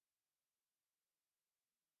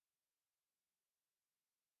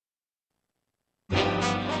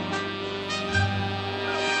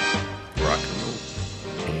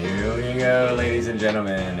go, ladies and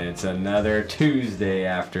gentlemen. It's another Tuesday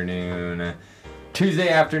afternoon. Tuesday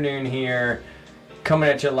afternoon here, coming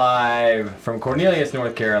at you live from Cornelius,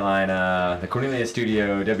 North Carolina, the Cornelius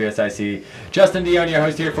Studio, WSIC. Justin Dionne, your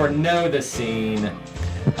host here for Know the Scene.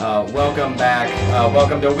 Welcome back.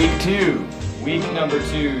 Welcome to week 2. Week number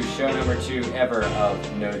 2, show number 2 ever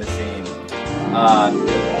of Know the Scene.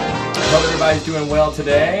 Hope everybody's doing well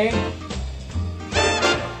today.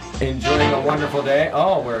 Enjoying a wonderful day.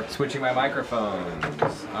 Oh, we're switching my microphones.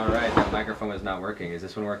 All right, that microphone was not working. Is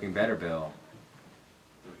this one working better, Bill?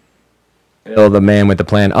 Bill, the man with the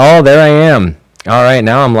plan. Oh, there I am. All right,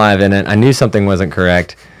 now I'm live in it. I knew something wasn't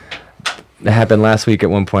correct. That happened last week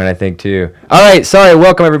at one point, I think, too. All right, sorry.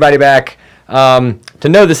 Welcome, everybody, back to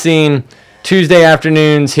Know the Scene. Tuesday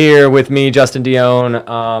afternoons here with me, Justin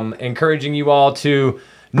Dionne, encouraging you all to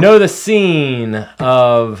know the scene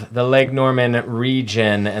of the Lake Norman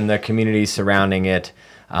region and the communities surrounding it.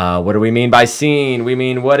 What do we mean by scene? We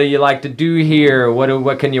mean, what do you like to do here?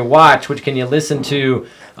 What can you watch? What can you listen to?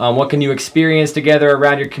 What can you experience together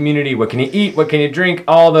around your community? What can you eat? What can you drink?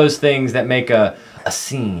 All those things that make a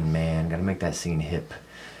scene, man. Got to make that scene hip.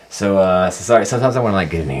 So sorry. Sometimes I want to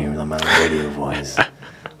get in here with my radio voice.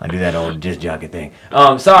 I do that old disc jockey thing.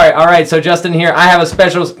 Sorry. All right. So Justin here. I have a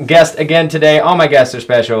special guest again today. All my guests are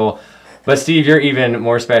special, but Steve, you're even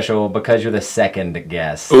more special because you're the second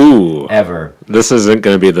guest. Ooh. Ever. This isn't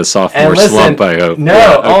going to be the sophomore slump, I hope. No.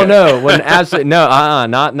 Yeah, okay. Oh no. When absolutely no.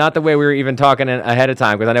 Not the way we were even talking ahead of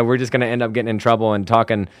time, because I know we're just going to end up getting in trouble and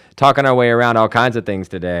talking our way around all kinds of things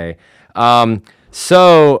today.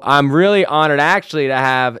 So I'm really honored actually to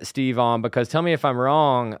have Steve on, because tell me if I'm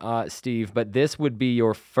wrong, Steve, but this would be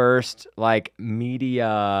your first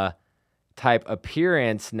media type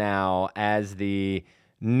appearance now as the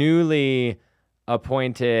newly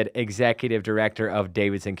appointed executive director of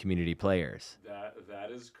Davidson Community Players.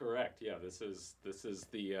 That is correct. Yeah, this is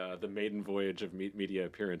the maiden voyage of media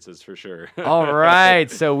appearances for sure. All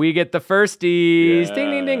right, so we get the firsties. Yeah.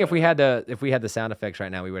 Ding ding ding. If we had the sound effects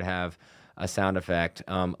right now, we would have a sound effect,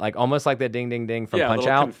 almost like the ding ding ding from Punch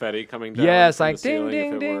Out. Confetti coming down. Yes, from like the ding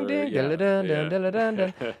ceiling ding ding ding.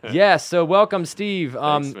 Yeah. Yes, so welcome, Steve.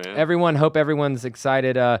 Thanks, man. Everyone, hope everyone's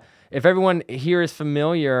excited. If everyone here is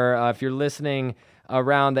familiar, if you're listening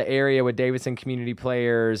around the area with Davidson Community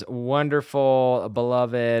Players, wonderful,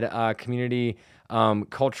 beloved community,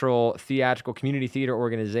 cultural, theatrical, community theater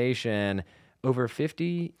organization. Over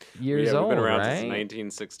 50 years old, we've been around right? since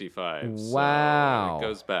 1965. Wow. So it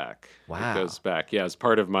goes back. Wow. It goes back. Yeah, as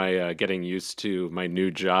part of my getting used to my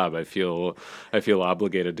new job, I feel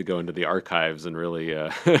obligated to go into the archives and really.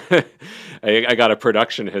 I got a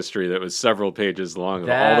production history that was several pages long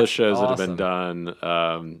of all the shows that have been done.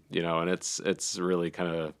 And it's really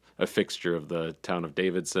kind of a fixture of the town of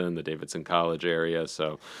Davidson, the Davidson College area.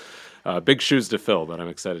 So. Big shoes to fill, but I'm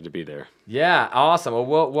excited to be there. Yeah, awesome.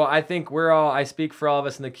 Well, I think I speak for all of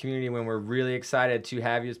us in the community when we're really excited to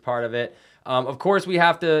have you as part of it. Of course, we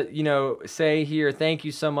have to, say here, thank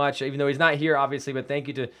you so much, even though he's not here, obviously, but thank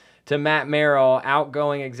you to Matt Merrill,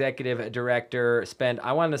 outgoing executive director, spent,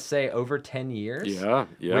 I want to say, over 10 years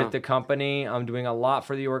with the company, doing a lot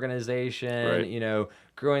for the organization, right.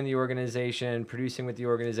 Growing the organization, producing with the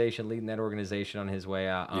organization, leading that organization on his way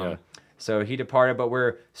out. So he departed, but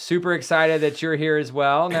we're super excited that you're here as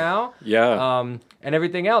well now. Yeah. And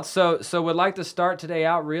everything else. So would like to start today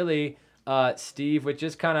out really, Steve, with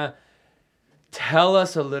just kind of tell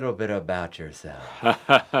us a little bit about yourself.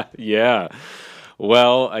 Yeah.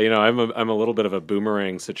 Well, I'm a little bit of a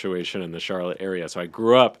boomerang situation in the Charlotte area. So I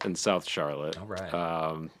grew up in South Charlotte. All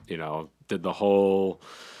right. Did the whole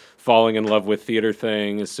falling in love with theater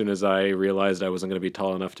thing as soon as I realized I wasn't going to be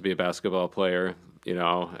tall enough to be a basketball player. And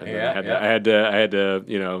then I had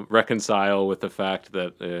to reconcile with the fact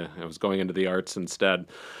that I was going into the arts instead.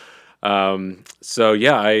 I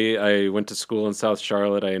went to school in South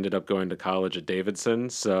Charlotte. I ended up going to college at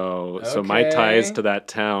Davidson. So my ties to that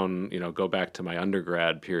town, go back to my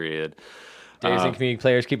undergrad period. Davidson Community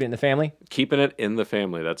Players, keeping it in the family? Keeping it in the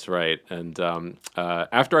family, that's right. And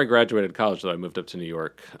after I graduated college, though, I moved up to New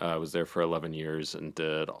York. I was there for 11 years and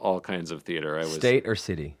did all kinds of theater. State or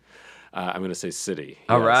city? I'm going to say city.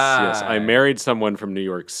 All right. Yes, I married someone from New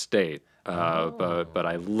York State, but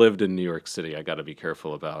I lived in New York City. I got to be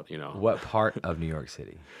careful about, What part of New York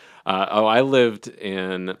City? I lived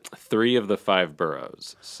in 3 of the 5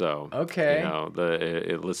 boroughs. So, okay.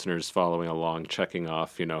 The listeners following along, checking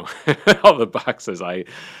off, all the boxes. I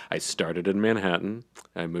started in Manhattan.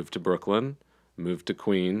 I moved to Brooklyn, moved to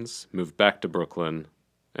Queens, moved back to Brooklyn,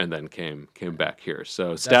 and then came back here.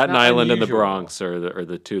 So Staten Island and the Bronx are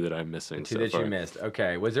the 2 that I'm missing. The 2 that you missed.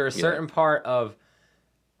 Okay. Was there a certain part of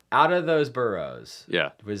Out of those boroughs, Yeah.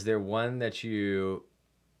 was there one that you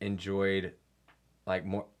enjoyed like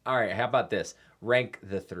more? All right, how about this? Rank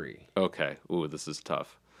the 3. Okay. Ooh, this is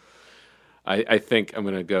tough. I think I'm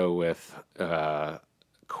gonna go with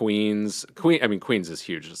Queens. Queens is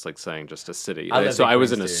huge. It's like saying just a city. I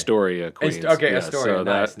was in Astoria, Queens. Astoria. So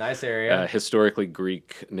Nice area. Historically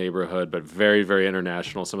Greek neighborhood, but very, very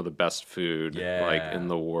international. Some of the best food like in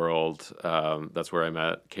the world. That's where I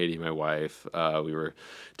met Katie, my wife. We were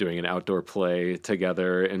doing an outdoor play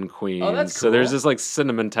together in Queens. Oh, that's cool. So there's this like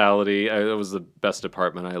sentimentality. It was the best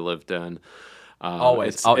apartment I lived in.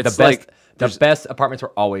 Always. It's the best apartments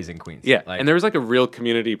were always in Queens. Yeah, and there was like a real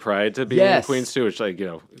community pride to being in Queens too, which like, if you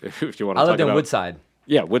want to talk about. I lived in Woodside.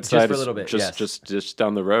 Yeah, Woodside. Just for a little bit, just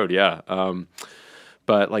down the road, yeah.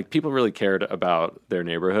 But like people really cared about their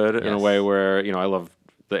neighborhood in a way where, I love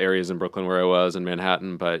the areas in Brooklyn where I was in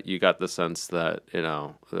Manhattan, but you got the sense that,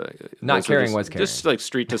 not caring was caring. Just like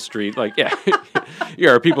street to street, like,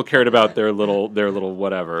 people cared about their little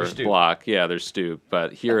whatever block. Yeah, their stoop.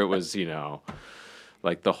 But here it was,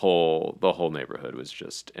 like the whole neighborhood was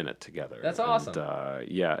just in it together. That's awesome.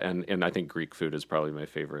 And I think Greek food is probably my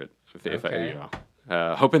favorite.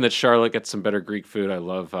 Hoping that Charlotte gets some better Greek food. I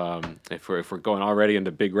love if we're going already into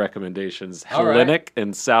big recommendations. Hellenic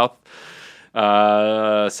in South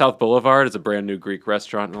Boulevard is a brand new Greek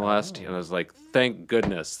restaurant in the last. And I was like, thank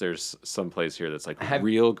goodness there's some place here that's like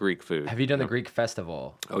real Greek food. Have you done the Greek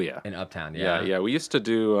festival? Oh yeah, in Uptown. Yeah. We used to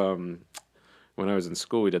do. When I was in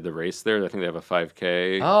school, we did the race there. I think they have a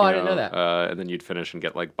 5K. Oh, I didn't know that. And then you'd finish and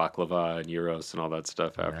get like baklava and gyros and all that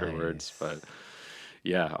stuff afterwards. But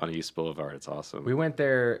yeah, on East Boulevard, it's awesome. We went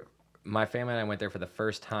there. My family and I went there for the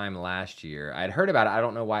first time last year. I'd heard about it. I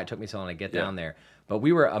don't know why it took me so long to get down there, but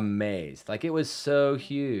we were amazed. Like it was so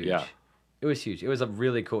huge. Yeah, it was huge. It was a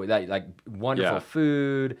really cool, like wonderful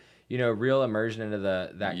food. Real immersion into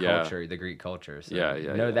that culture, the Greek culture. So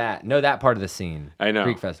know that part of the scene. I know.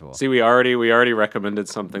 Greek festival. See, we already recommended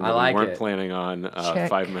something that we weren't planning on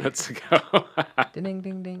 5 minutes ago. Ding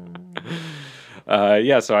ding ding.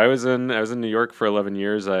 So I was in New York for 11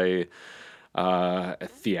 years.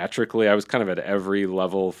 Theatrically, I was kind of at every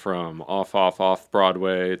level from off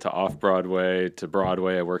Broadway to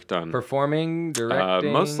Broadway. I worked on performing,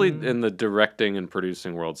 directing, mostly in the directing and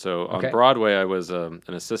producing world. So on Broadway, I was an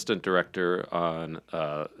assistant director on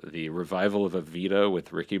the revival of Evita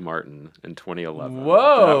with Ricky Martin in 2011.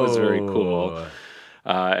 Whoa, that was very cool.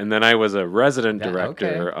 And then I was a resident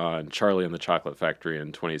director on Charlie and the Chocolate Factory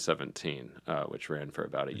in 2017, which ran for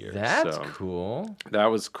about a year. That's cool. That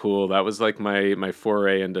was cool. That was like my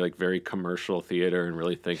foray into like very commercial theater and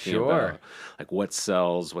really thinking about like what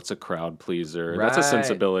sells, what's a crowd pleaser. Right. That's a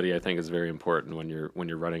sensibility I think is very important when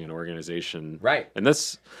you're running an organization. Right. In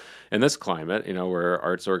this climate, where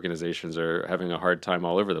arts organizations are having a hard time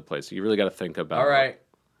all over the place, you really got to think about.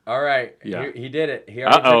 All right. Yeah. He did it. He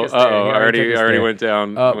already took us there. I already went down.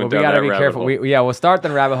 We got to be careful. We'll start the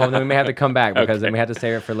rabbit hole, and then we may have to come back because then we have to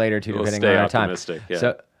save it for later too, depending on our time.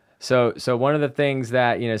 Yeah. So one of the things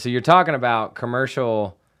that so you're talking about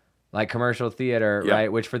commercial theater,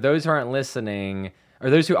 right? Which for those who aren't listening, or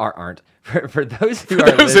those who aren't, for those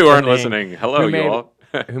who aren't listening, hello, y'all.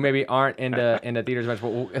 Who maybe aren't into theaters much.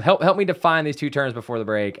 Well, help me define these two terms before the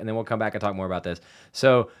break, and then we'll come back and talk more about this.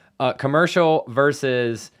 So. Commercial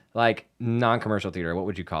versus like non-commercial theater. What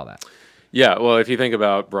would you call that? Yeah, well, if you think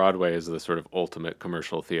about Broadway as the sort of ultimate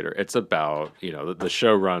commercial theater, it's about the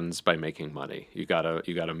show runs by making money. You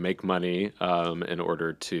gotta make money in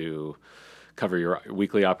order to cover your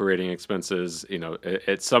weekly operating expenses.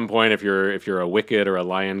 At some point, if you're a Wicked or a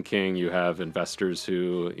Lion King, you have investors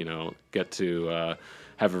who get to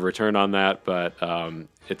have a return on that, but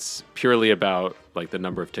it's purely about like the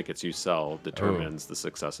number of tickets you sell determines the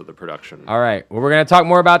success of the production. All right. Well, we're going to talk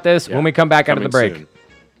more about this when we come back out of the break. Soon.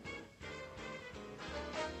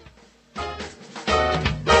 I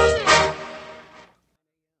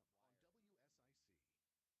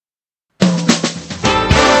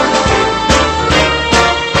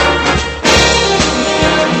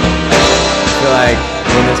feel like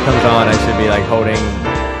when this comes on, I should be like holding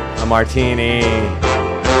a martini.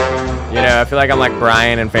 I feel like I'm like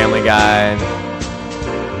Brian and Family Guy.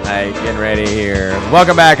 Like, getting ready here.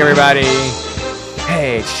 Welcome back, everybody.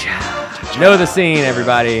 Hey, know the scene,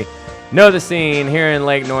 everybody. Know the scene here in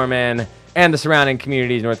Lake Norman and the surrounding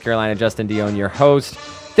communities, North Carolina. Justin Dionne, your host.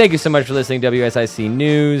 Thank you so much for listening to WSIC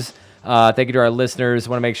News. Thank you to our listeners.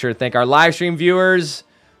 Want to make sure to thank our live stream viewers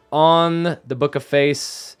on the Book of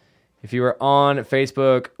Face. If you are on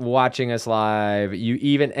Facebook watching us live,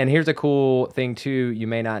 and here's a cool thing too, you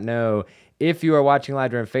may not know. if you are watching live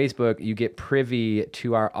during Facebook, you get privy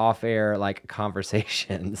to our off-air like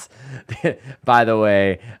conversations. By the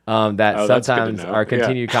way, that sometimes are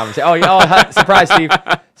continued conversations. Oh, surprise, Steve!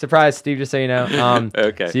 Surprise, Steve! Just so you know.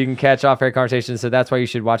 Okay. So you can catch off-air conversations. So that's why you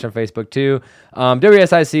should watch on Facebook too.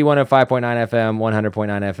 WSIC 105.9 FM,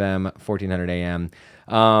 100.9 FM, 1400 AM.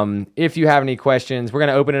 If you have any questions, we're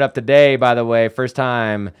gonna open it up today. By the way, first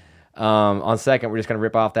time. On second, we're just going to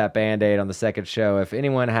rip off that Band-Aid on the second show. If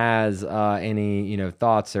anyone has any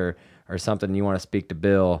thoughts or something you want to speak to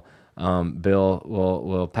Bill, Bill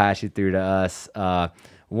will pass you through to us.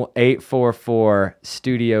 844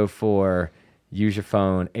 Studio 4. Use your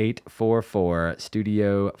phone. 844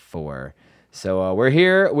 Studio 4. So we're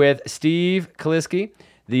here with Steve Kaliski,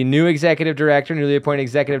 the newly appointed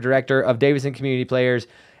executive director of Davidson Community Players.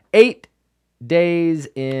 8 days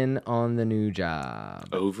in on the new job.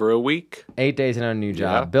 Over a week. 8 days in on a new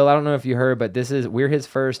job. Yeah. Bill, I don't know if you heard, but we're his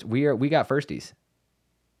first. We got firsties.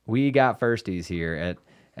 We got firsties here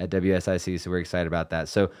at WSIC, so we're excited about that.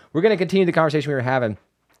 So we're going to continue the conversation we were having.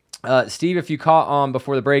 Steve, if you caught on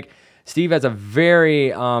before the break, Steve has a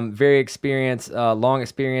very experienced, long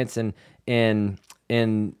experience in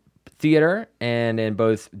theater and in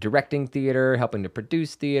both directing theater, helping to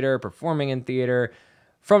produce theater, performing in theater.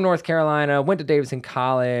 From North Carolina, went to Davidson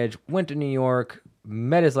College, went to New York,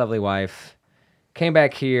 met his lovely wife, came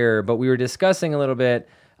back here, but we were discussing a little bit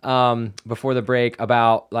before the break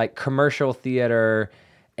about like commercial theater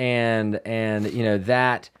and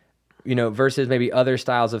that versus maybe other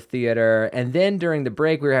styles of theater. And then during the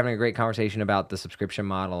break, we were having a great conversation about the subscription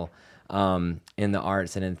model in the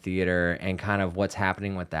arts and in theater and kind of what's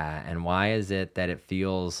happening with that and why is it that it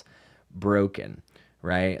feels broken.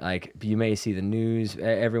 Right, like you may see the news.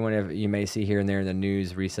 You may see here and there in the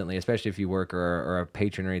news recently, especially if you work or a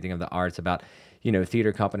patron or anything of the arts, about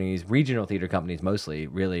theater companies, regional theater companies, mostly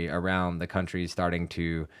really around the country, starting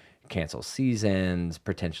to cancel seasons,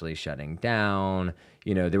 potentially shutting down.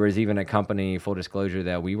 There was even a company, full disclosure,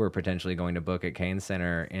 that we were potentially going to book at Kane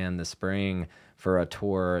Center in the spring for a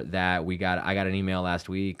tour that I got an email last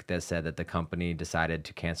week that said that the company decided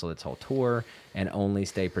to cancel its whole tour and only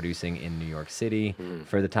stay producing in New York City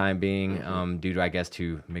for the time being, due to, I guess,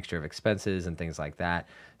 to mixture of expenses and things like that.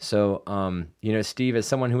 So, Steve, as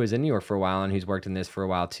someone who was in New York for a while and who's worked in this for a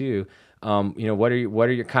while too, what are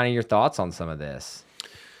your kind of your thoughts on some of this?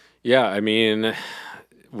 Yeah, I mean,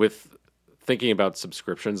 with thinking about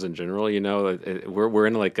subscriptions in general, we're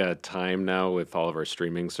in like a time now with all of our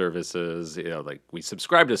streaming services, like we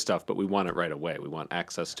subscribe to stuff, but we want it right away. We want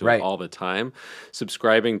access to it all the time.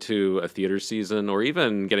 Subscribing to a theater season or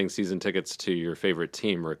even getting season tickets to your favorite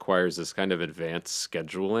team requires this kind of advanced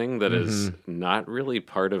scheduling that is not really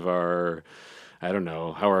part of our... I don't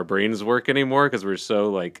know how our brains work anymore because we're so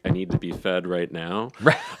like, I need to be fed right now.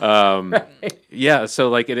 Right. Yeah, so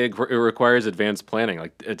like it requires advanced planning.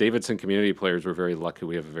 Like at Davidson Community Players, we're very lucky.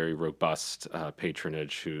 We have a very robust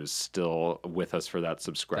patronage who's still with us for that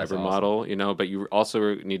subscriber model, but you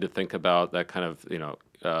also need to think about that kind of,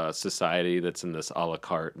 society that's in this a la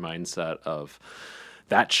carte mindset of,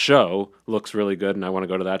 that show looks really good and I want to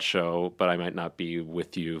go to that show, but I might not be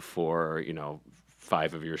with you for,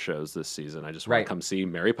 5 of your shows this season. I just want to come see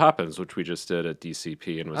Mary Poppins, which we just did at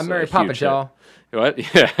DCP, and was Mary Poppins, y'all. What?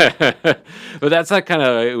 Yeah, but that's that kind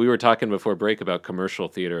of. We were talking before break about commercial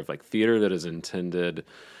theater, of like theater that is intended.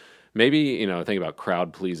 Maybe think about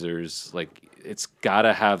crowd pleasers. Like it's got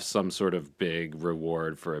to have some sort of big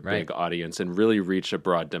reward for a big audience and really reach a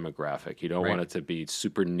broad demographic. You don't want it to be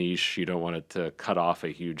super niche. You don't want it to cut off a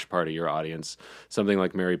huge part of your audience. Something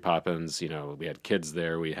like Mary Poppins, we had kids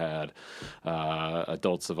there. We had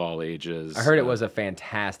adults of all ages. I heard it was a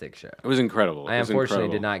fantastic show. It was incredible. I unfortunately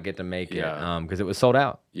did not get to make it because it was sold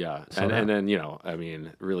out. Yeah, and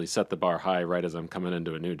then, really set the bar high right as I'm coming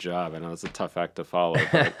into a new job. I know it's a tough act to follow,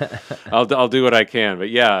 but I'll do what I can.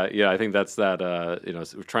 But yeah, I think that's that.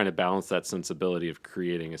 We're trying to balance that sensibility of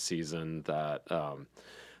creating a season that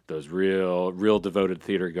those real devoted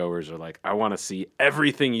theater goers are like, I want to see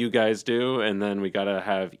everything you guys do, and then we got to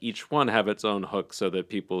have each one have its own hook so that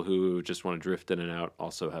people who just want to drift in and out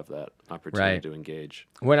also have that opportunity to engage.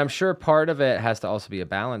 When I'm sure part of it has to also be a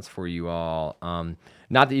balance for you all.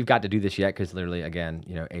 Not that you've got to do this yet, because literally, again,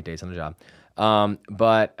 8 days on the job.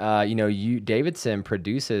 But Davidson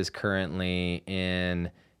produces currently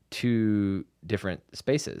in 2 different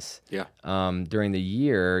spaces. Yeah. During the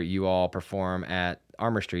year, you all perform at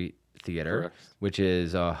Armour Street Theater, which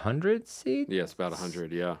is 100 seats? Yes, about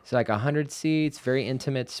 100, yeah. So like 100 seats, very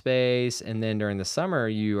intimate space. And then during the summer,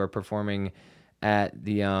 you are performing at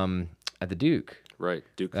the Duke. Right,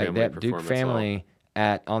 Duke Family Performance Duke Family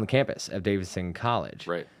on the campus of Davidson College.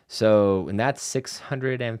 Right. So, and that's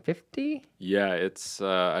 650? Yeah, it's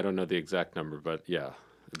I don't know the exact number, but yeah,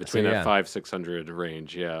 between that 500-600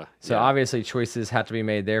 range. Yeah. So obviously choices have to be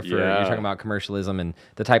made there for you're talking about commercialism and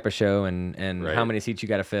the type of show and how many seats you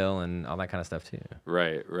got to fill and all that kind of stuff too.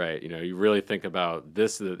 Right. You really think about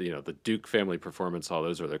this. The Duke Family Performance Hall.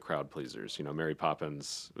 Those are the crowd pleasers. Mary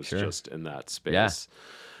Poppins was just in that space.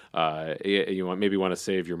 Yeah. You want to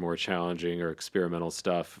save your more challenging or experimental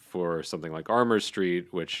stuff for something like Armour Street,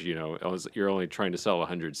 which you're only trying to sell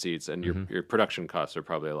 100 seats, and your production costs are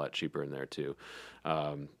probably a lot cheaper in there too.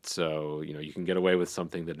 So you can get away with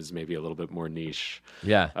something that is maybe a little bit more niche.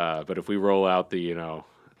 Yeah. But if we roll out the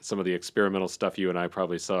some of the experimental stuff you and I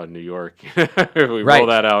probably saw in New York, if we roll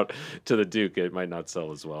that out to the Duke, it might not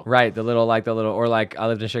sell as well. Right. I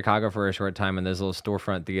lived in Chicago for a short time, and there's little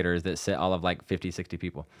storefront theaters that sit all of like 50, 60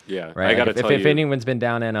 people. Yeah. Right. If anyone's been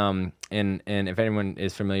down in if anyone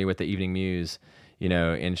is familiar with the Evening Muse,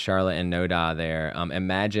 in Charlotte and Noda there,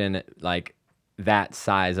 imagine like that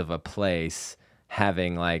size of a place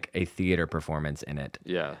having like a theater performance in it.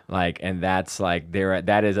 Yeah. And that's like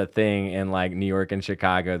that is a thing in like New York and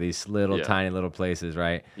Chicago, these little tiny little places,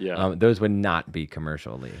 right? Yeah. Those would not be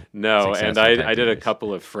commercially. No, and I did a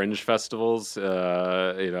couple of fringe festivals,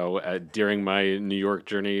 during my New York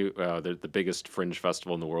journey. The biggest fringe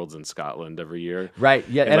festival in the world's in Scotland every year. Right.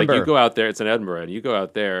 Yeah. And Edinburgh. you go out there, it's in Edinburgh, and you go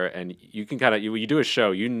out there and you can you do a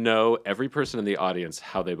show, every person in the audience,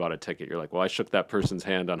 how they bought a ticket. You're like, well, I shook that person's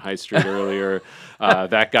hand on High Street earlier.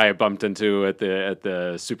 That guy I bumped into at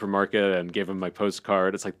the supermarket and gave him my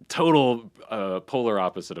postcard. It's like total polar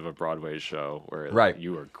opposite of a Broadway show where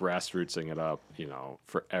you are grassrootsing it up,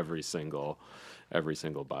 for every single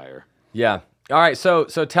buyer. Yeah. All right. So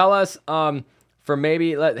tell us for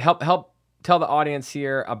maybe help tell the audience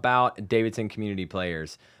here about Davidson Community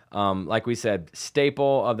Players. Like we said,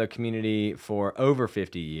 staple of the community for over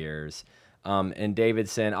 50 years. In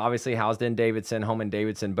Davidson, obviously housed in Davidson, home in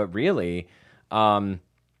Davidson, but really a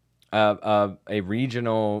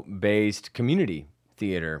regional-based community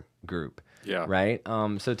theater group. Yeah. Right.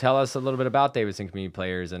 So tell us a little bit about Davidson Community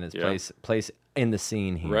Players and its place in the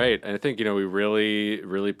scene here. Right. And I think, we really,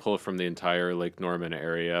 really pull from the entire Lake Norman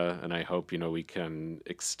area. And I hope, we can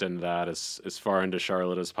extend that as far into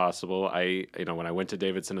Charlotte as possible. When I went to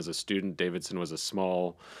Davidson as a student, Davidson was a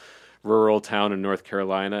small rural town in North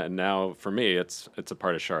Carolina, and now for me, it's a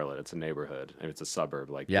part of Charlotte. It's a neighborhood, and it's a suburb.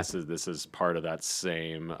 This is part of that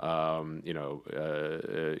same.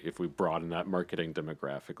 If we broaden that marketing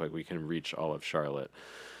demographic, we can reach all of Charlotte.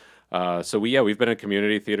 We've been a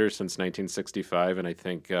community theater since 1965, and I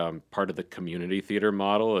think part of the community theater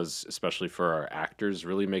model is, especially for our actors,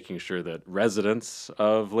 really making sure that residents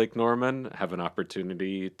of Lake Norman have an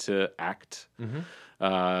opportunity to act. Mm-hmm.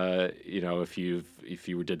 If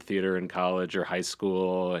you did theater in college or high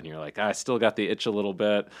school and you're like, I still got the itch a little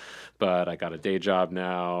bit, but I got a day job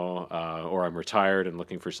now, or I'm retired and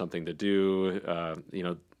looking for something to do.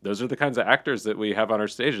 Those are the kinds of actors that we have on our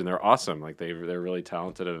stage, and they're awesome. They're really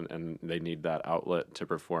talented and they need that outlet to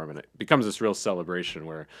perform. And it becomes this real celebration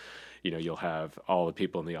where, you'll have all the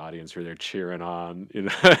people in the audience who are there cheering on,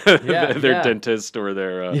 their dentist or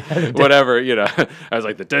their whatever. I was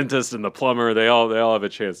like the dentist and the plumber. They all have a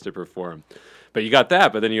chance to perform. But you got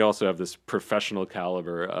that. But then you also have this professional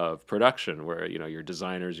caliber of production where your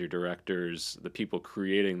designers, your directors, the people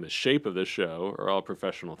creating the shape of the show are all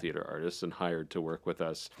professional theater artists and hired to work with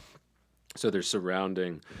us. So they're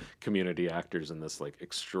surrounding community actors in this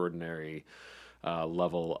extraordinary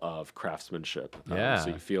level of craftsmanship. So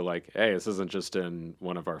you feel like, hey, this isn't just in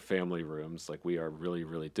one of our family rooms. We are really,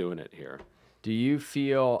 really doing it here. Do you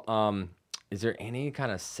feel, is there any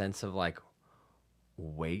kind of sense of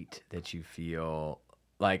weight that you feel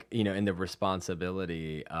in the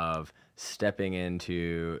responsibility of stepping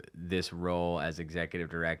into this role as executive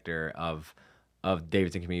director of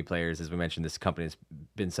Davidson Community Players? As we mentioned, this company has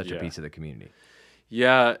been such a piece of the community.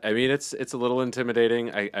 Yeah, I mean, it's a little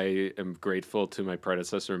intimidating. I am grateful to my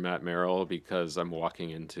predecessor, Matt Merrill, because I'm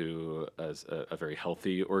walking into a very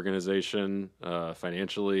healthy organization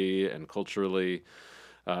financially and culturally.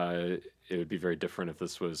 It would be very different if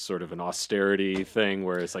this was sort of an austerity thing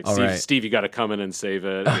where it's like, Steve, you got to come in and save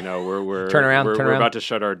it. We're turn around. We're about to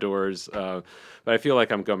shut our doors. But I feel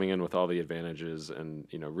like I'm coming in with all the advantages and,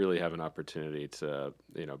 really have an opportunity to,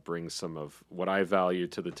 bring some of what I value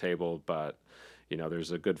to the table. But,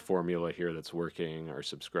 there's a good formula here that's working. Our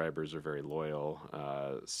subscribers are very loyal.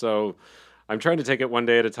 So I'm trying to take it one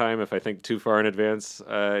day at a time. If I think too far in advance,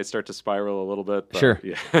 I start to spiral a little bit. But, sure.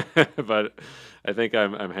 Yeah. But I think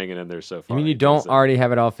I'm hanging in there so far. You mean you don't already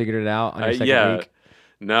have it all figured out on your second week?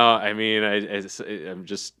 No, I mean, I'm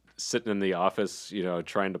just sitting in the office,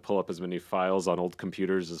 trying to pull up as many files on old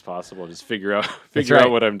computers as possible, just figure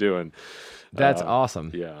out what I'm doing. That's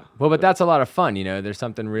awesome. Yeah. Well, but that's a lot of fun. There's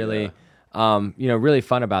something really, really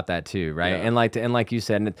fun about that too, right? Yeah. And like you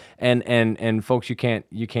said, and folks, you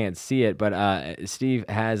can't see it, but Steve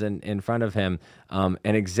has in front of him an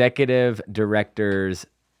executive director's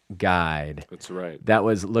guide. That's right. That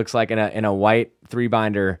looks like in a white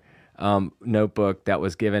 3-binder notebook that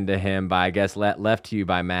was given to him by, I guess, left to you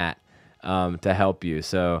by Matt to help you.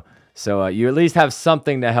 So you at least have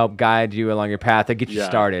something to help guide you along your path to get you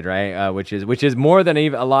started, right? Which is more than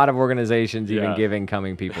even a lot of organizations even give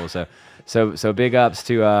incoming people. So big ups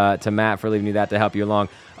to Matt for leaving you that to help you along.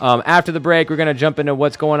 After the break, we're gonna jump into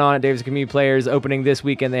what's going on at Davidson Community Players opening this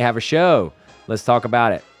weekend. They have a show. Let's talk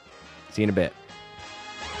about it. See you in a bit.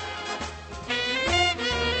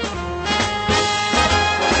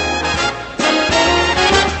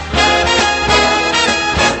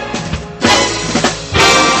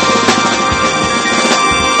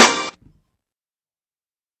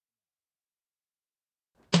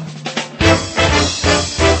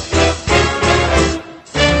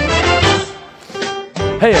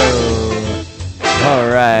 Heyo. All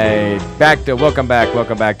right. Welcome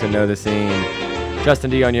back to Know the Scene.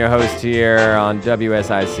 Justin Dionne, your host here on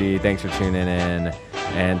WSIC. Thanks for tuning in.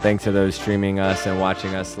 And thanks to those streaming us and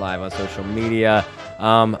watching us live on social media.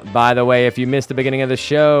 By the way, if you missed the beginning of the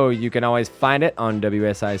show, you can always find it on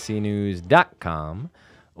WSICnews.com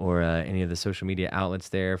or any of the social media outlets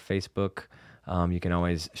there, Facebook. You can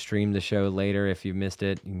always stream the show later if you missed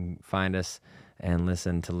it. You can find us and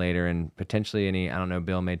listen to later, and potentially I don't know,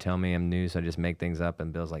 Bill may tell me I'm new, so I just make things up,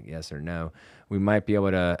 and Bill's like, yes or no. We might be able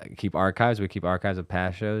to keep archives. We keep archives of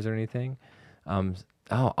past shows or anything. Oh,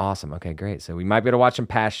 awesome. Okay, great. So we might be able to watch some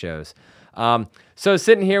past shows. So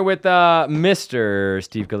sitting here with Mr.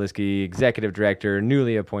 Steve Kaliski, Executive Director,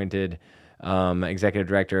 newly appointed Executive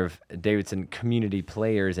Director of Davidson Community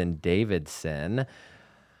Players in Davidson.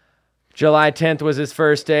 July 10th was his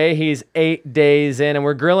first day. He's 8 days in, and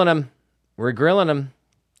we're grilling him.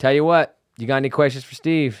 Tell you what, you got any questions for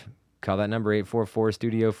Steve? Call that number,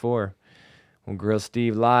 844-STUDIO-4. We'll grill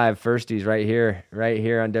Steve live. Firsties right here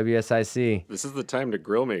on WSIC. This is the time to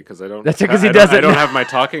grill me because I don't. That's because he doesn't. I don't have my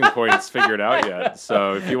talking points figured out yet.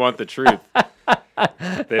 So if you want the truth,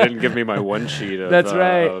 they didn't give me my one sheet of, That's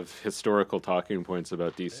right. Of historical talking points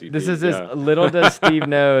about DCP. This is little does Steve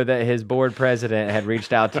know that his board president had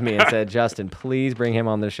reached out to me and said, Justin, please bring him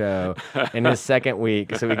on the show in his second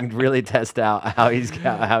week so we can really test out how he's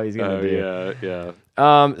going to do. Yeah.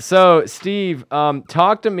 So Steve,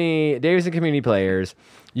 talk to me, Davidson Community Players.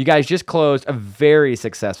 You guys just closed a very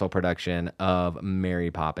successful production of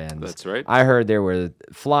Mary Poppins. That's right. I heard there was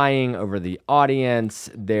flying over the audience.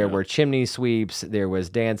 There were chimney sweeps. There was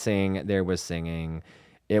dancing. There was singing.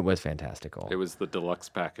 It was fantastical. It was the deluxe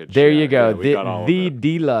package. There you go. Yeah, the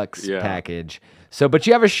deluxe package. So, but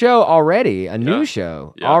you have a show already, a new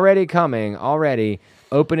show already coming, already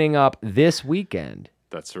opening up this weekend.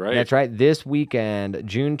 That's right. That's right. This weekend,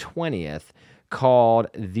 June 20th, called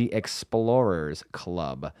The Explorers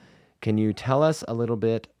Club. Can you tell us a little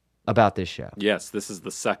bit about this show? Yes, this is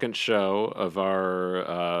the second show of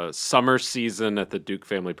our summer season at the Duke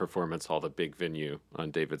Family Performance Hall, the big venue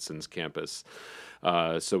on Davidson's campus.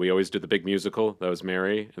 So we always do the big musical, that was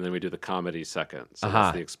Mary, and then we do the comedy second. So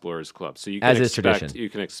that's the Explorers Club. So you can you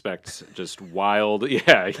can expect just wild,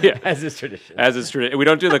 As is tradition. As is tradition. We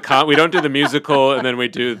don't do the musical, and then we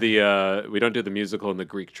do the musical and the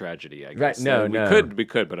Greek tragedy. I guess. Right? We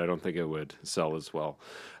could, but I don't think it would sell as well.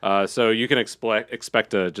 So you can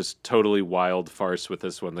expect a just totally wild farce with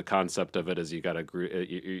this one. The concept of it is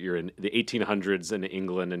you're in the 1800s in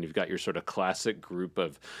England, and you've got your sort of classic group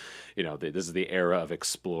of, this is the era of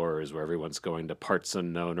explorers where everyone's going to parts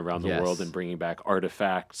unknown around the world and bringing back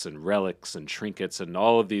artifacts and relics and trinkets, and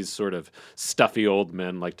all of these sort of stuffy old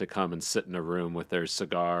men like to come and sit in a room with their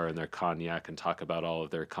cigar and their cognac and talk about all of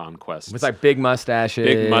their conquests. With like big mustaches,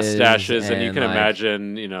 and you can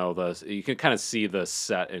imagine, you can kind of see the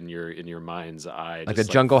set in your mind's eye, like just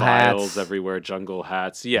the jungle hats everywhere, jungle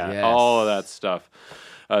hats, all of that stuff.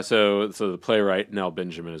 So the playwright Nell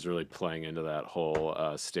Benjamin is really playing into that whole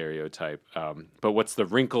stereotype. But what's the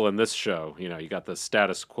wrinkle in this show? You got the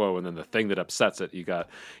status quo, and then the thing that upsets it, you got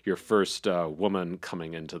your first woman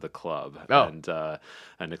coming into the club, and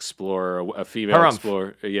an explorer, a female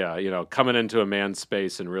explorer, coming into a man's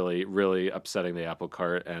space and really, really upsetting the apple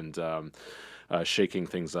cart, and shaking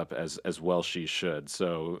things up as well she should.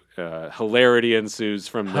 So hilarity ensues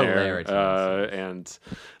from there, and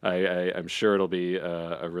I'm sure it'll be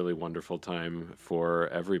a really wonderful time for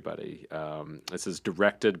everybody. This is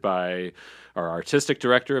directed by our artistic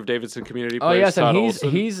director of Davidson Community Players. Oh yes, Todd and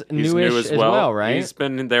Olson. he's newish as well, right? He's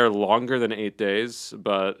been there longer than 8 days,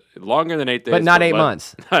 but not 8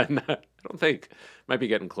 months. I don't think. Might be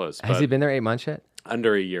getting close. Has he been there 8 months yet?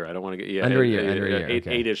 Under a year. I don't want to get under a year.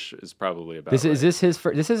 Eight-ish is probably about. Is this his?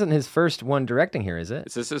 This isn't his first one directing here, is it?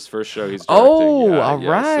 Is this his first show he's directing? Oh, all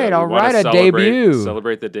right, a debut.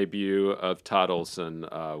 Celebrate the debut of Todd Olson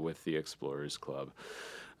with the Explorers Club.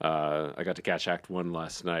 I got to catch Act 1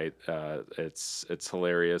 last night. It's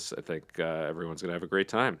hilarious. I think everyone's gonna have a great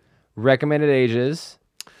time. Recommended ages.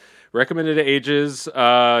 I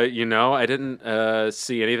didn't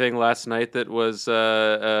see anything last night that was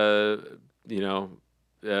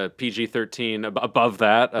PG-13 above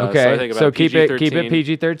that. Okay, so keep it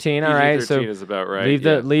PG-13. All right, so is about right.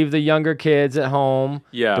 Leave the younger kids at home.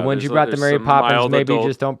 Yeah, the ones you brought to Mary Poppins, maybe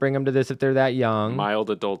just don't bring them to this if they're that young.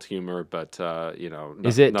 Mild adult humor, but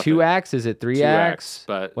is it 2 acts? Is it 3 acts?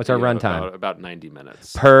 But what's our runtime? About 90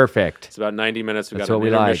 minutes. Perfect. It's about 90 minutes. We've That's got an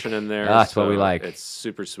intermission in there. That's what we like. It's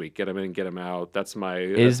super sweet. Get them in, get them out. That's my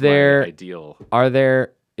ideal.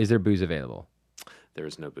 Is there booze available? There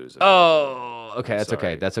is no booze available. Oh, okay.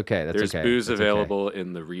 That's okay. There's booze available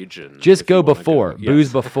in the region. Just go before.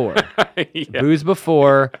 Booze before. Booze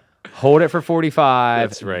before. Hold it for 45.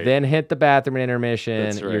 That's right. Then hit the bathroom at intermission.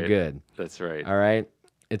 That's right. You're good. That's right. All right.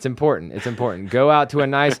 It's important. Go out to a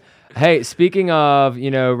nice... Hey, speaking of,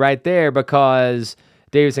 right there, because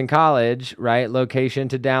Davidson College, right, location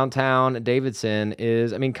to downtown Davidson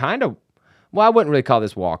is, kind of... Well, I wouldn't really call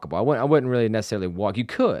this walkable. I wouldn't really necessarily walk. You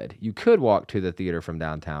could walk to the theater from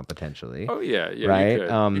downtown potentially. Oh yeah, right.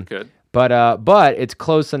 You could. But it's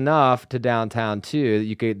close enough to downtown too.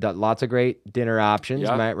 You could lots of great dinner options.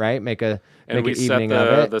 Right. Make an evening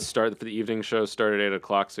of it. The start for the evening show started at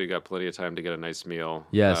 8:00, so you got plenty of time to get a nice meal.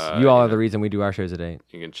 Yes, you all are the reason we do our shows at 8.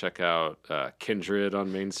 You can check out Kindred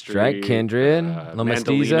on Main Street. Right, Kindred.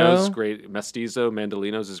 Mandolino's great. Mestizo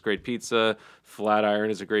Mandolino's is great pizza. Flatiron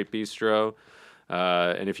is a great bistro.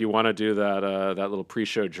 And if you want to do that little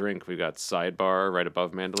pre-show drink, we've got Sidebar right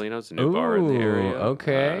above Mandolino's, a new bar in the area.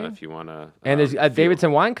 Okay. If you want to. And there's a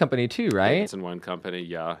Davidson Wine Company too, right? Davidson Wine Company,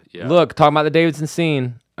 yeah. Look, talking about the Davidson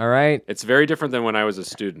scene, all right? It's very different than when I was a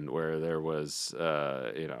student, where there was,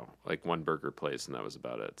 like one burger place, and that was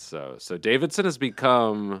about it. So Davidson has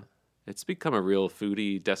become... It's become a real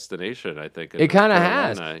foodie destination, I think. It kind of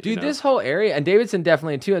has. Dude, this whole area, and Davidson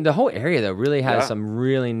definitely too, and the whole area, though, really has some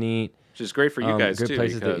really neat... Which is great for you guys, good too.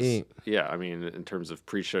 places to eat. Yeah, in terms of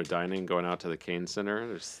pre-show dining, going out to the Kane Center,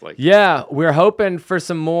 there's like... Yeah, we're hoping for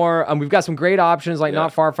some more. We've got some great options,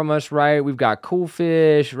 not far from us, right? We've got Cool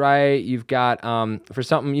Fish, right? You've got, for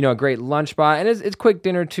something, a great lunch spot. And it's quick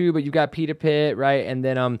dinner, too, but you've got Pita Pit, right? And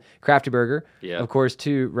then Crafty Burger, of course,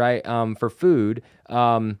 too, right? For food.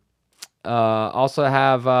 Also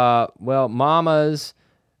have Mama's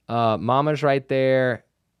right there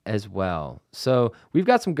as well. So we've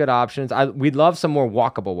got some good options. We'd love some more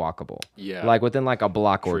walkable. Yeah, like within like a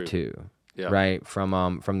block or two. Yeah. Right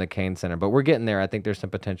from the Kane Center, but we're getting there. I think there's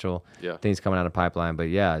some potential things coming out of pipeline. But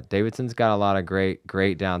yeah, Davidson's got a lot of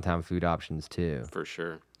great downtown food options too. For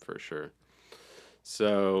sure.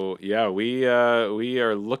 So yeah, we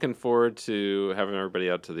are looking forward to having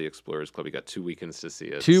everybody out to the Explorers Club. We got 2 weekends to see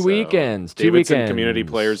it. Two weekends.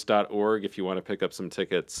 DavidsonCommunityPlayers.org if you want to pick up some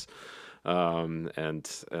tickets, and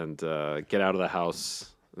get out of the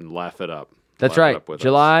house and laugh it up. That's right.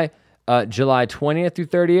 July 20th through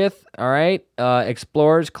 30th. All right.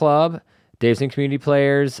 Explorers Club, Davidson Community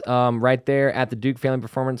Players, right there at the Duke Family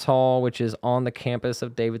Performance Hall, which is on the campus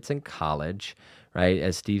of Davidson College. Right,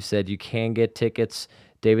 as Steve said, you can get tickets,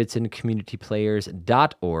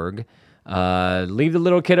 DavidsonCommunityPlayers.org. Leave the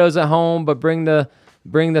little kiddos at home, but bring the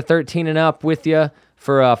 13 and up with you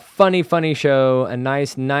for a funny show, a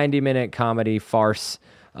nice 90-minute comedy, farce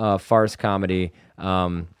comedy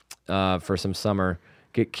for some summer.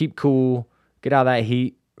 Keep cool, get out of that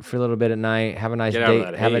heat for a little bit at night, have a nice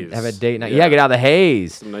date, have a date night. Yeah, get out of the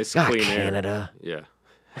haze. Some nice clean Canada. Air.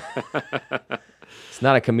 Yeah. It's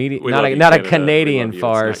not a comedian, not a Canadian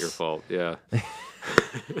farce. It's not your fault. Yeah.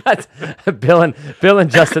 That's Bill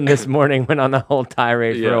and Justin this morning went on the whole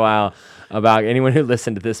tirade for a while about anyone who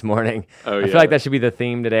listened to this morning. I feel like that should be the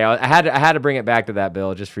theme today. I had to bring it back to that,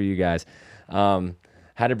 Bill, just for you guys.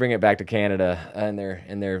 Had to bring it back to Canada and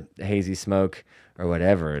their hazy smoke or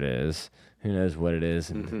whatever it is. Who knows what it is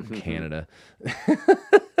in Canada.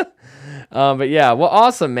 But yeah, well,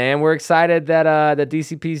 awesome, man. We're excited that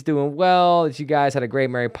DCP's doing well, that you guys had a great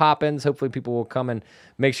Mary Poppins. Hopefully people will come and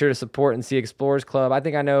make sure to support and see Explorers Club. I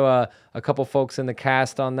think I know a couple folks in the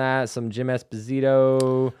cast on that. Some Jim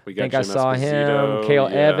Esposito. We got I think Jim I saw Esposito, him. Cale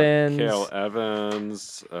Evans. Cale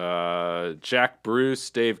Evans. Jack Bruce,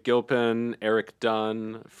 Dave Gilpin, Eric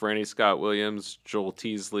Dunn, Franny Scott Williams, Joel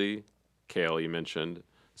Teasley, Cale you mentioned,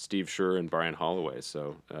 Steve Schur, and Brian Holloway.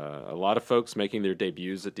 So a lot of folks making their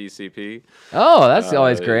debuts at DCP. Oh, that's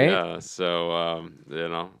always great. Yeah, so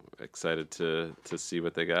excited to see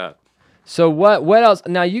what they got. So what else?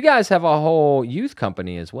 Now you guys have a whole youth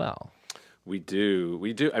company as well. We do.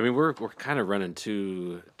 I mean, we're kind of running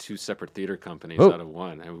two separate theater companies out of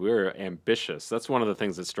one, and we're ambitious. That's one of the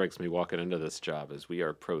things that strikes me walking into this job is we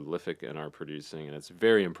are prolific in our producing, and it's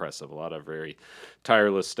very impressive. A lot of very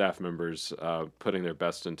tireless staff members putting their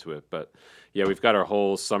best into it. But yeah, we've got our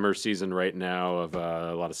whole summer season right now of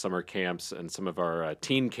a lot of summer camps, and some of our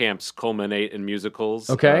teen camps culminate in musicals.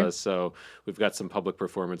 Okay. So we've got some public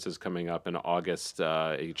performances coming up in August. You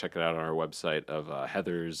can check it out on our website of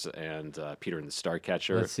Heathers and Peter and the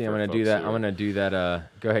Starcatcher. Let's see. I'm gonna do that.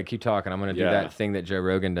 Go ahead. Keep talking. I'm gonna do that thing that Joe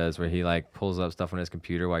Rogan does, where he like pulls up stuff on his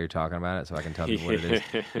computer while you're talking about it, so I can tell people what it is.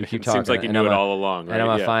 You keep talking. Seems like you knew it all along, right? And I'm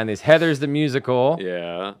gonna find these Heathers the musical.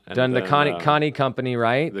 Yeah. Done the Connie Company,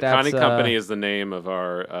 right? The Connie Company is the name of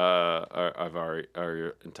our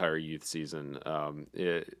entire youth season.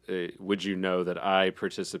 Would you know that I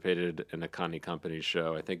participated in a Connie Company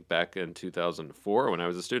show? I think back in 2004 when I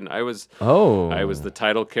was a student. I was the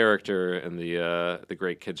title character in the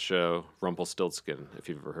great kids show Rumpelstiltskin. If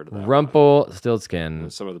you've ever heard of that. Rumpelstiltskin.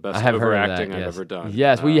 Some of the best overacting I've ever done.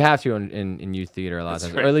 Yes, well, you have to in youth theater a lot of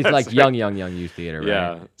times, or at least like young youth theater. Right?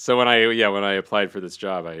 Yeah. So when I applied for this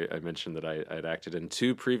job, I mentioned that I'd acted in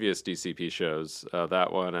two previous DCP shows.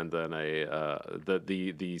 That one, and then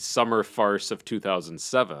the summer farce of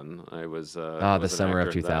 2007. I was the summer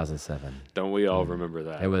of 2007. Don't we all remember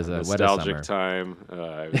that? It was a nostalgic time.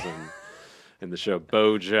 I was in the show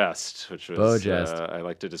Beau Jest, which was I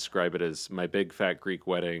like to describe it as my big fat Greek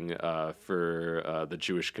wedding for the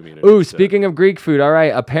Jewish community. Ooh, speaking of Greek food, all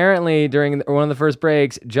right. Apparently, during one of the first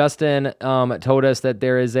breaks, Justin told us that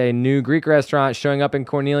there is a new Greek restaurant showing up in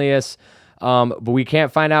Cornelius. But we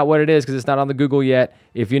can't find out what it is because it's not on the Google yet.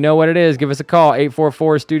 If you know what it is, give us a call,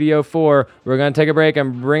 844-STUDIO-4. We're going to take a break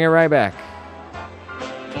and bring it right back.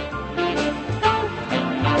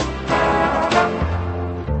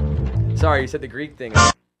 Sorry, you said the Greek thing.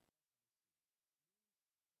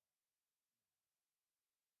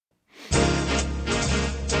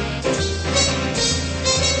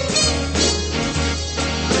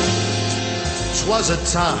 Twas a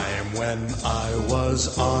time when I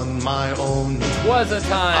was on my own. Twas a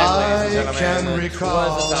time, ladies and I gentlemen. can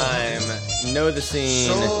recall. Twas a time. Know the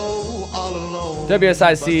scene. So all alone.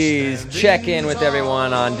 WSIC's check in with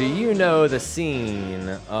everyone on do you know the scene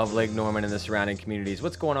of Lake Norman and the surrounding communities?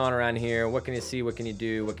 What's going on around here? What can you see? What can you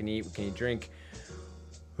do? What can you eat? What can you drink?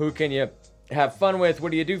 Who can you have fun with?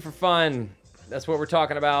 What do you do for fun? That's what we're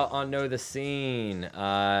talking about on Know the Scene.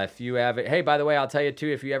 If you have it, hey, by the way, I'll tell you too,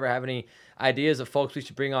 if you ever have any ideas of folks we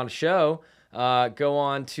should bring on the show, go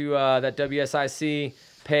on to that WSIC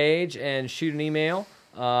page and shoot an email.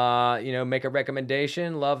 Make a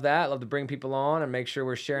recommendation. Love that. Love to bring people on and make sure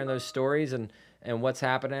we're sharing those stories and what's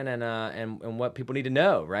happening and what people need to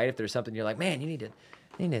know, right? If there's something you're like, man, they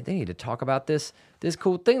need to talk about this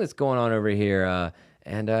cool thing that's going on over here,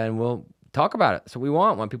 and we'll talk about it. So we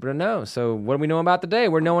want people to know. So what do we know about today?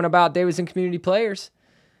 We're knowing about Davidson Community Players.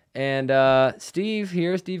 And Steve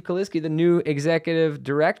Kaliski, the new executive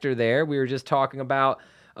director there. We were just talking about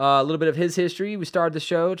a little bit of his history. We started the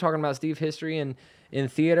show talking about Steve's history in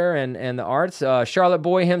theater and the arts. Charlotte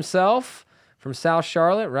boy himself from South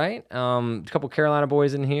Charlotte, right? A couple Carolina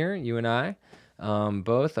boys in here, you and I,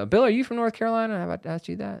 both. Bill, are you from North Carolina? Have I asked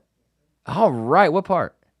you that? All right. What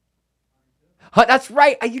part? That's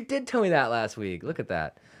right. You did tell me that last week. Look at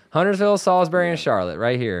that. Huntersville, Salisbury, and Charlotte,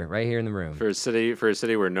 right here in the room. For a city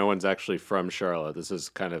where no one's actually from Charlotte, this is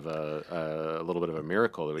kind of a little bit of a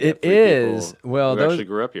miracle that we have three people who actually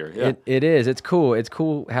grew up here. Yeah. It is. It's cool. It's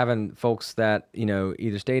cool having folks that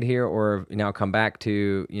either stayed here or now come back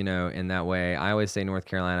to in that way. I always say North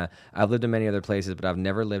Carolina. I've lived in many other places, but I've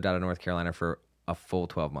never lived out of North Carolina for a full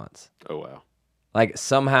 12 months. Oh wow! Like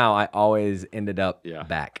somehow I always ended up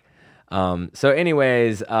back. So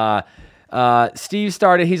anyways. Steve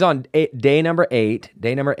started, he's on day number eight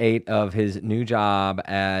of his new job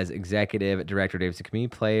as executive director of Davidson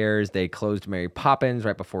Community Players. They closed Mary Poppins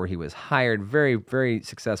right before he was hired. Very, very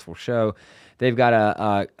successful show. They've got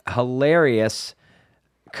a hilarious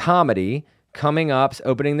comedy coming up,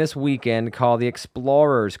 opening this weekend, called the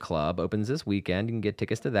Explorers Club. Opens this weekend. You can get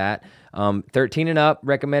tickets to that. 13 and up,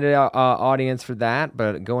 recommended audience for that,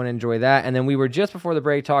 but go and enjoy that. And then we were just before the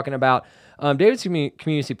break talking about Davidson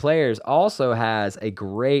Community Players also has a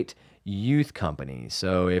great youth company.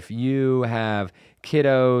 So if you have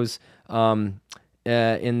kiddos in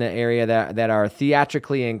the area that are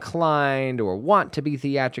theatrically inclined or want to be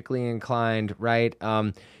theatrically inclined, right?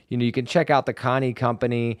 You can check out the Connie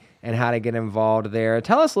Company and how to get involved there.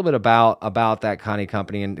 Tell us a little bit about that Connie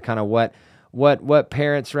Company and kind of what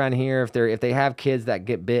parents around here, if they have kids that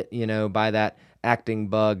get bit, by that acting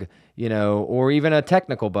bug, or even a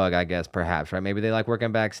technical bug, I guess, perhaps, right? Maybe they like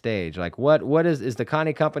working backstage. Like what is the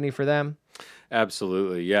Connie Company for them?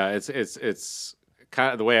 Absolutely. Yeah. It's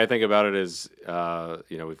kind of the way I think about it is,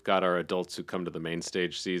 we've got our adults who come to the main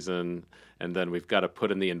stage season, and then we've got to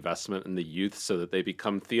put in the investment in the youth so that they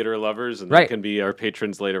become theater lovers and they can be our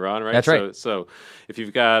patrons later on, right? That's right. So if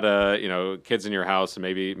you've got kids in your house and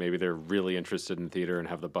maybe they're really interested in theater and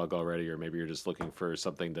have the bug already, or maybe you're just looking for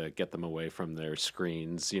something to get them away from their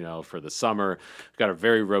screens, for the summer, we've got a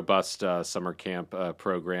very robust summer camp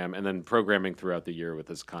program, and then programming throughout the year with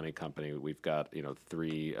this Connie Company. We've got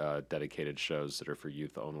 3 dedicated shows that are for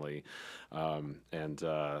youth only,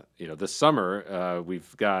 this summer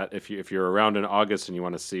we've got, if you're around in August and you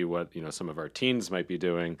want to see what some of our teens might be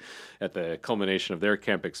doing at the culmination of their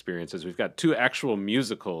camp experiences, we've got 2 actual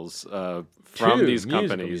musicals from these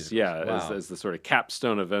companies, as the sort of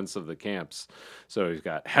capstone events of the camps. So we've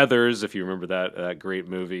got Heathers, if you remember that great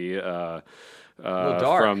movie. From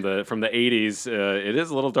the 80s. It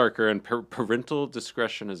is a little darker, and parental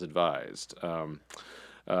discretion is advised.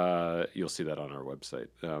 You'll see that on our website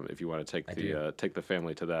if you want to take the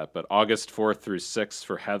family to that. But August 4th through 6th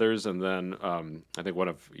for Heathers, and then I think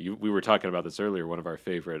we were talking about this earlier, one of our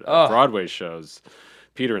favorite Broadway shows,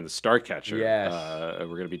 Peter and the Starcatcher. Yes. We're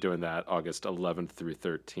going to be doing that August 11th through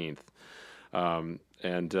 13th.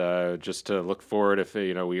 And just to look forward, if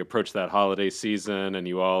we approach that holiday season and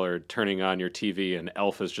you all are turning on your TV and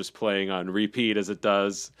Elf is just playing on repeat as it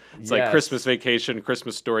does, it's like Christmas Vacation,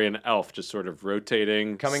 Christmas Story, and Elf just sort of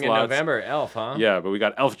rotating. Coming slots. in November, Elf, huh? Yeah, but we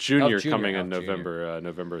got Elf Jr. coming in November,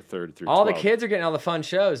 November 3rd through 12th. All the kids are getting all the fun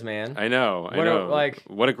shows, man. I know.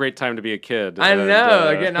 What a great time to be a kid. I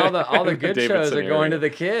know. Getting all the good shows are going to the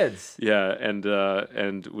kids. Yeah,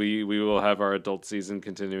 and we will have our adult season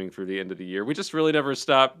continuing through the end of the year. We just really never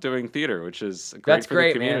stop doing theater, which is great for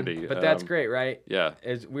the community. Man. But that's great, right? Yeah.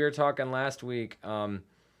 As we were talking last week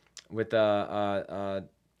with a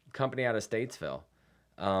company out of Statesville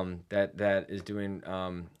that is doing,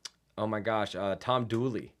 Tom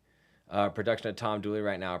Dooley. Production of Tom Dooley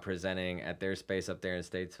right now presenting at their space up there in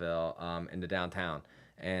Statesville in the downtown.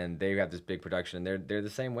 And they have this big production. And they're the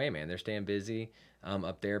same way, man. They're staying busy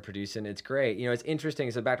up there producing. It's great. It's interesting.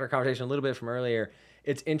 So back to our conversation a little bit from earlier.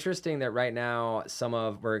 It's interesting that right now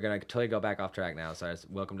we're going to totally go back off track now. So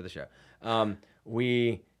welcome to the show.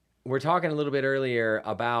 We were talking a little bit earlier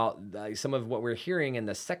about some of what we're hearing in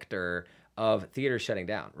the sector of theater shutting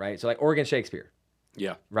down, right? So like Oregon Shakespeare,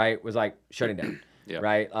 right, was like shutting down. Yeah.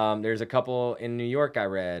 Right. There's a couple in New York I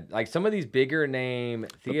read. Like some of these bigger name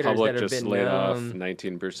theaters that have been just laid off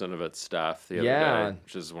 19% of its staff the other day,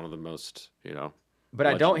 which is one of the most, But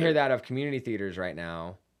I don't hear that of community theaters right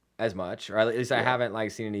now as much, or at least I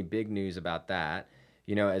haven't seen any big news about that,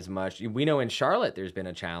 as much. We know in Charlotte there's been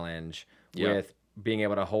a challenge with being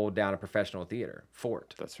able to hold down a professional theater,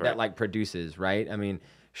 Fort. That's right. That produces, right? I mean,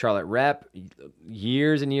 Charlotte Rep,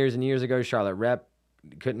 years and years and years ago, Charlotte Rep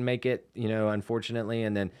couldn't make it, unfortunately.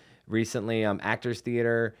 And then recently, Actors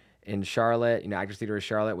Theater in Charlotte, Actors Theater of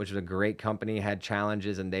Charlotte, which was a great company, had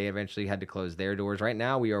challenges, and they eventually had to close their doors. Right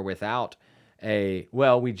now, we are without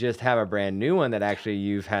we just have a brand new one that actually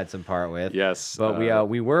you've had some part with. Yes. But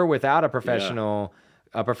we were without a professional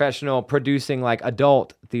producing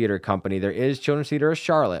adult theater company. There is Children's Theater of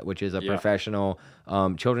Charlotte, which is a professional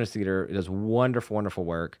children's theater. It does wonderful, wonderful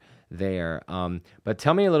work there. But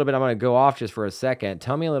tell me a little bit. I'm going to go off just for a second.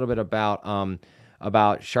 Tell me a little bit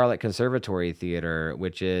about Charlotte Conservatory Theater,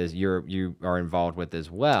 which is you are involved with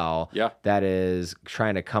as well. Yeah. That is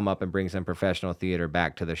trying to come up and bring some professional theater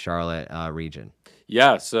back to the Charlotte region.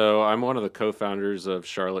 Yeah, so I'm one of the co-founders of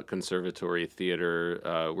Charlotte Conservatory Theater.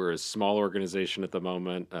 We're a small organization at the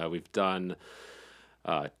moment. We've done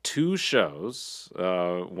 2 shows,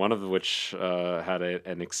 one of which had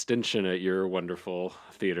an extension at your wonderful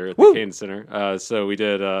theater at the Kane Center. So we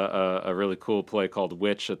did a really cool play called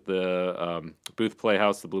Witch at the Booth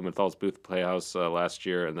Playhouse, the Blumenthal's Booth Playhouse last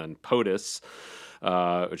year, and then POTUS,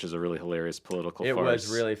 which is a really hilarious political farce. It was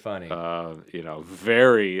really funny.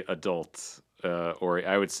 Very adult or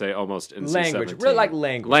I would say almost NC-17. Language, really like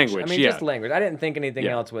language. Language, I mean, yeah. just language. I didn't think anything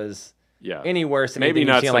Yeah. else was Yeah. any worse than Maybe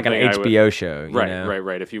anything not you see on like an something I HBO would- show. You Right, know?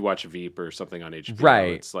 right. If you watch Veep or something on HBO,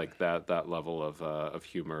 Right. it's like that level of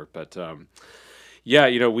humor. But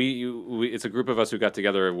yeah, we it's a group of us who got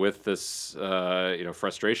together with this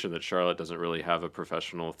frustration that Charlotte doesn't really have a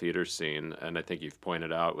professional theater scene, and I think you've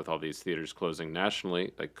pointed out with all these theaters closing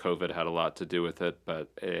nationally, like COVID had a lot to do with it, but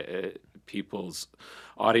people's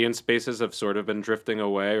audience bases have sort of been drifting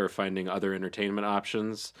away or finding other entertainment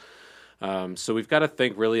options. So we've got to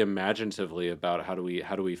think really imaginatively about how do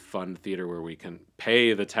we fund theater where we can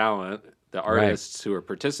pay the talent, the artists who are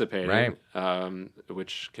participating,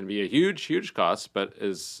 which can be a huge cost, but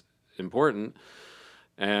is important.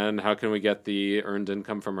 And how can we get the earned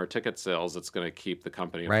income from our ticket sales that's going to keep the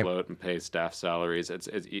company afloat and pay staff salaries?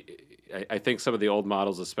 I think some of the old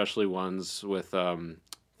models, especially ones with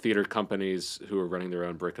theater companies who are running their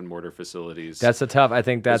own brick and mortar facilities. That's I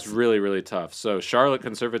think that's really, really tough. So Charlotte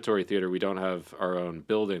Conservatory Theater, we don't have our own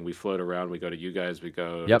building. We float around. We go to you guys. We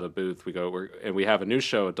go to the booth. And we have a new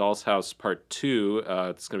show, A Doll's House Part 2.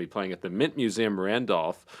 It's going to be playing at the Mint Museum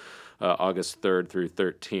Randolph, August 3rd through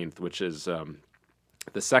 13th, which is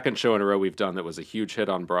the second show in a row we've done that was a huge hit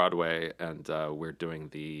on Broadway, and we're doing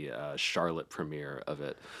the Charlotte premiere of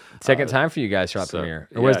it. Second time for you guys, Charlotte premiere.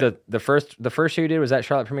 Or was the first show you did, was that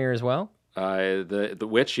Charlotte premiere as well? The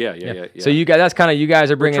Witch, yeah. So you guys, that's kind of, you guys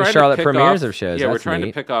are bringing Charlotte premieres of shows. Yeah, that's we're trying neat.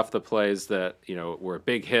 to pick off the plays that were a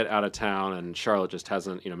big hit out of town, and Charlotte just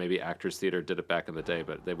hasn't. Maybe Actors Theater did it back in the day,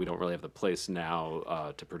 but we don't really have the place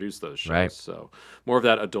now to produce those shows. Right. So more of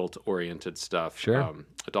that adult-oriented stuff. Sure.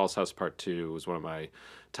 A Doll's House Part 2 was one of my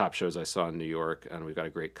top shows I saw in New York, and we've got a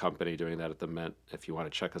great company doing that at the Mint. If you want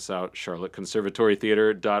to check us out,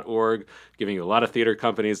 charlotteconservatorytheater.org, giving you a lot of theater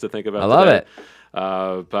companies to think about. I love it.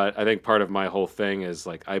 But I think part of my whole thing is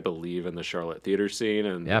like I believe in the Charlotte theater scene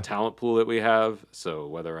and the talent pool that we have. So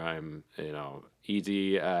whether I'm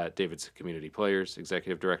ED at Davidson Community Players,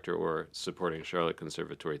 executive director, or supporting Charlotte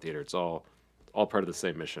Conservatory Theater, it's all part of the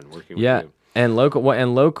same mission. Working with you. And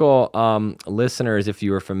local listeners, if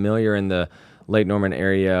you were familiar in the Lake Norman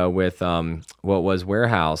area with what was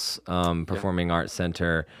Warehouse Performing Arts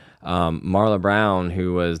Center, Marla Brown,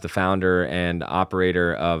 who was the founder and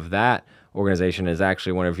operator of that organization, is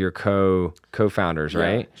actually one of your co-founders,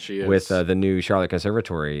 right? She is. With the new Charlotte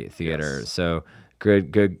Conservatory Theater. Yes. So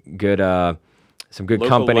good some good Local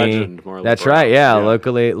company. legend, Marla That's Brown.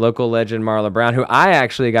 right, local legend Marla Brown, who I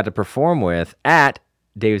actually got to perform with at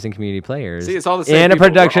Davidson Community Players. See, it's all the same in people. a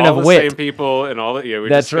production We're all of the Wit. same people and all that. Yeah, we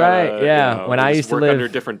That's just gotta, right. Yeah, when I we used to work live under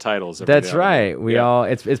different titles. Every That's now and right. then. We all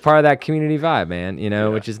it's part of that community vibe, man.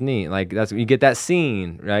 Which is neat. Like that's you get that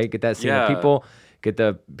scene, right? Get that scene of people. Get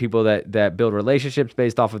the people that build relationships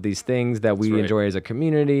based off of these things that we enjoy as a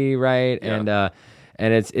community, right? Yeah.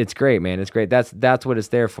 And it's great, man. It's great. That's what it's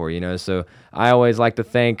there for, So I always like to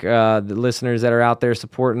thank the listeners that are out there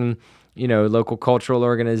supporting, local cultural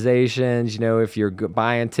organizations. If you're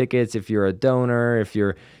buying tickets, if you're a donor, if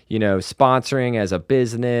you're, sponsoring as a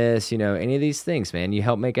business, any of these things, man, you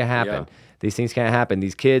help make it happen. Yeah. These things can't happen.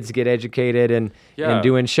 These kids get educated and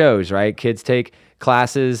doing shows, right? Kids take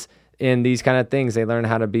classes in these kind of things. They learn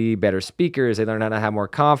how to be better speakers. They learn how to have more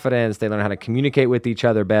confidence. They learn how to communicate with each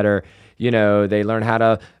other better. They learn how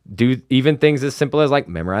to do even things as simple as like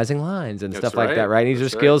memorizing lines and stuff like that, right? These are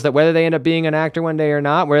skills that whether they end up being an actor one day or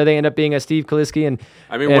not, whether they end up being a Steve Kaliski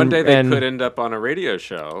one day they could end up on a radio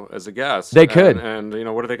show as a guest. They could. And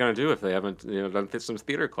what are they going to do if they haven't, done some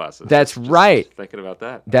theater classes? That's right. Just thinking about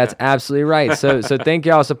that. That's absolutely right. So thank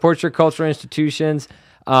y'all. Support your cultural institutions.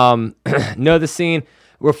 Know the scene.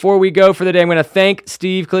 Before we go for the day, I'm going to thank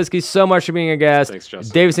Steve Kaliski so much for being a guest. Thanks,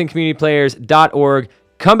 Justin. DavidsonCommunityPlayers.org.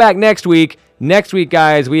 Come back next week. Next week,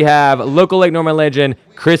 guys, we have local Lake Norman legend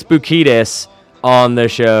Chris Bukidis on the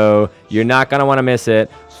show. You're not going to want to miss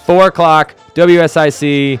it. 4 o'clock,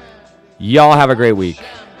 WSIC. Y'all have a great week. She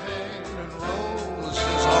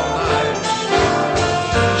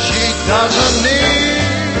doesn't need